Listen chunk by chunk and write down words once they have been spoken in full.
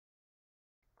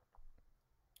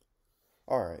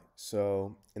Alright,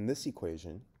 so in this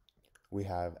equation, we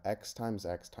have x times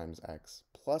x times x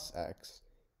plus x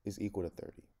is equal to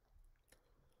 30.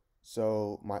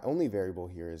 So my only variable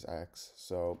here is x,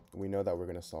 so we know that we're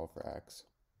going to solve for x.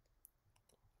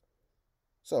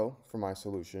 So for my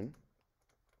solution,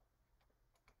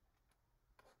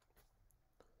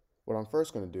 what I'm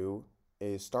first going to do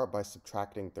is start by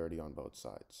subtracting 30 on both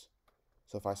sides.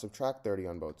 So if I subtract 30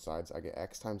 on both sides, I get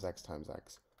x times x times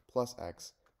x plus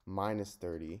x minus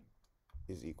 30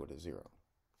 is equal to 0.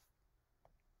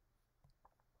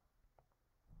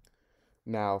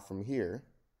 Now from here,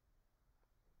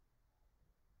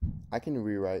 I can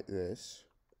rewrite this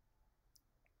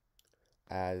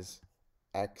as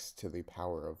x to the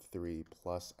power of 3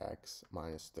 plus x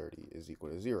minus 30 is equal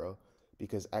to 0,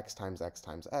 because x times x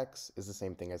times x is the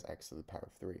same thing as x to the power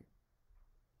of 3.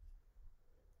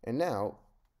 And now,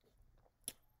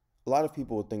 a lot of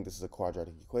people would think this is a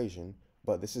quadratic equation,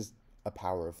 but this is a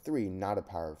power of 3, not a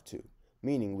power of 2.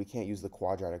 Meaning we can't use the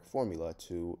quadratic formula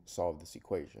to solve this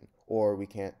equation, or we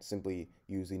can't simply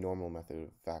use the normal method of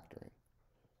factoring.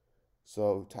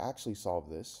 So to actually solve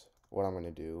this, what I'm going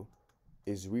to do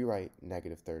is rewrite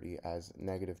negative 30 as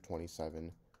negative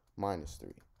 27 minus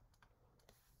 3.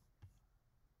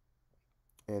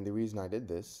 And the reason I did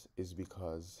this is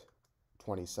because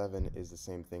 27 is the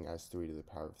same thing as 3 to the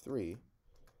power of 3.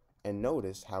 And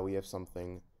notice how we have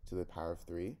something to the power of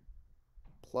 3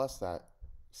 plus that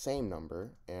same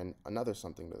number and another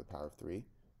something to the power of 3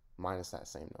 minus that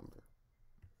same number.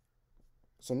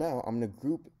 So now I'm going to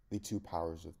group the two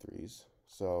powers of 3's.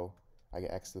 So I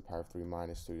get x to the power of 3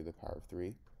 minus 3 to the power of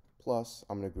 3, plus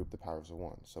I'm going to group the powers of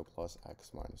 1, so plus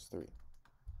x minus 3.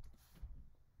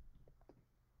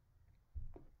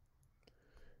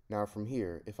 Now from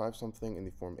here, if I have something in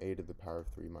the form a to the power of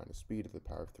 3 minus b to the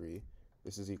power of 3,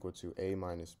 this is equal to a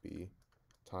minus b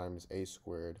times a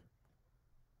squared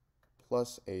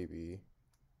plus ab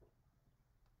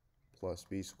plus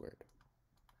b squared.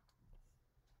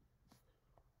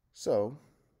 So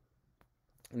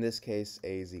in this case,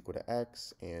 a is equal to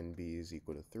x and b is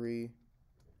equal to 3.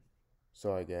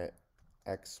 So I get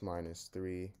x minus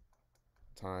 3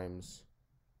 times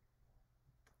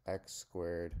x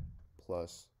squared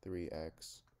plus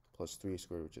 3x plus 3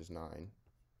 squared, which is 9,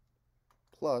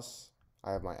 plus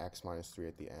I have my x minus 3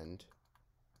 at the end,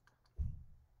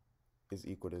 is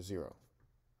equal to 0.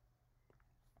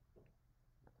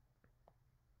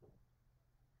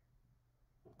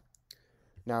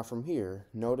 Now from here,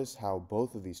 notice how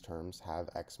both of these terms have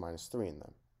x minus 3 in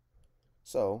them.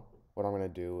 So what I'm going to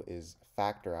do is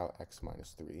factor out x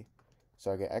minus 3.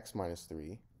 So I get x minus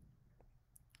 3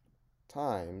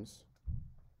 times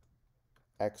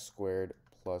x squared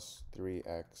plus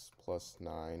 3x plus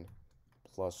 9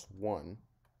 plus 1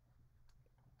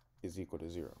 is equal to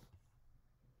 0.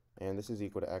 And this is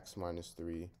equal to x minus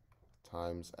 3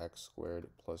 times x squared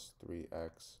plus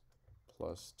 3x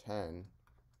plus 10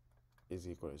 is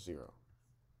equal to 0.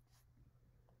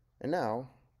 And now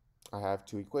I have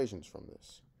two equations from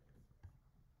this.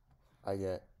 I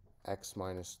get x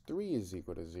minus 3 is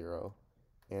equal to 0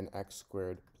 and x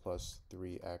squared plus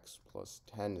 3x plus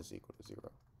 10 is equal to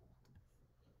 0.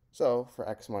 So for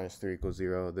x minus 3 equals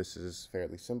 0, this is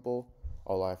fairly simple.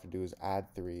 All I have to do is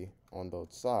add 3 on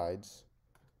both sides.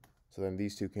 So then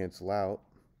these two cancel out,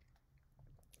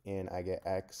 and I get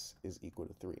x is equal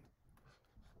to 3.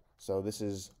 So this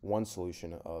is one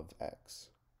solution of x.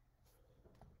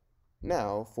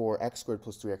 Now, for x squared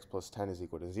plus 3x plus 10 is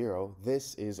equal to 0,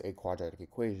 this is a quadratic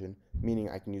equation, meaning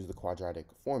I can use the quadratic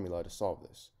formula to solve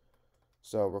this.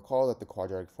 So recall that the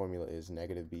quadratic formula is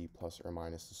negative b plus or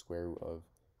minus the square root of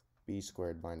b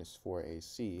squared minus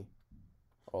 4ac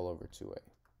all over 2a.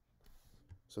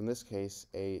 So in this case,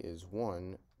 a is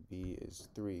 1, b is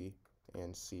 3,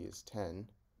 and c is 10.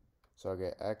 So I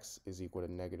get x is equal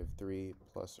to negative 3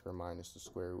 plus or minus the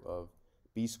square root of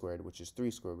b squared, which is 3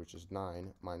 squared, which is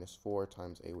 9, minus 4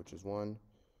 times a, which is 1,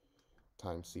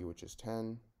 times c, which is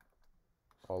 10,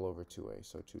 all over 2a,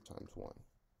 so 2 times 1.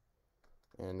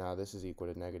 And now this is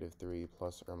equal to negative 3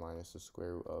 plus or minus the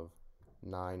square root of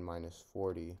 9 minus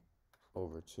 40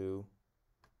 over 2,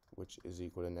 which is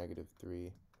equal to negative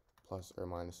 3 plus or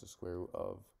minus the square root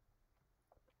of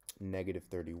negative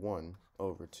 31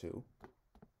 over 2.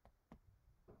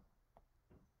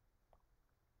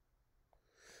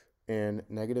 And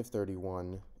negative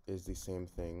 31 is the same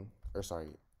thing, the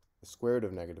square root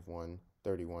of negative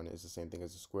 31 is the same thing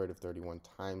as the square root of 31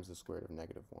 times the square root of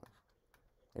negative 1.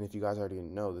 And if you guys already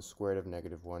know, the square root of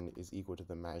negative 1 is equal to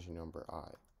the imaginary number I.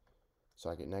 So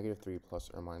I get negative 3 plus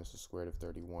or minus the square root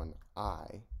of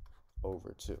 31i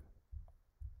over 2.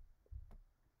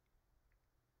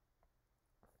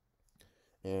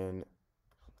 And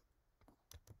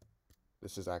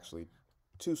this is actually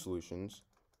two solutions.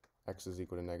 X is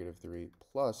equal to negative 3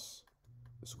 plus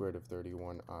the square root of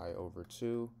 31i over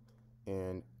 2,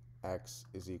 and x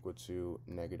is equal to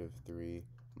negative 3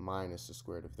 minus the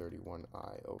square root of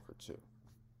 31i over 2.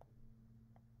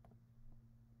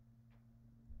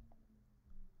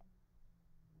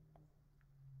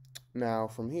 Now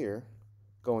from here,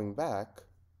 going back,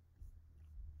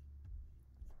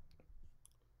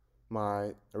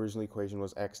 my original equation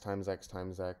was x times x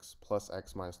times x plus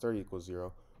x minus 30 equals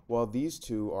 0. Well, these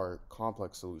two are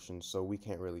complex solutions, so we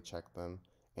can't really check them,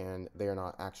 and they are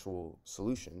not actual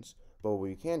solutions. But what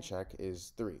we can check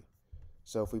is 3.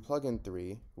 So if we plug in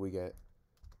 3, we get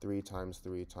 3 times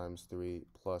 3 times 3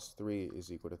 plus 3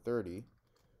 is equal to 30,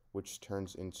 which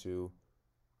turns into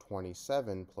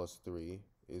 27 plus 3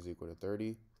 is equal to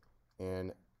 30,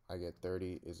 and I get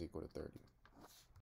 30 is equal to 30.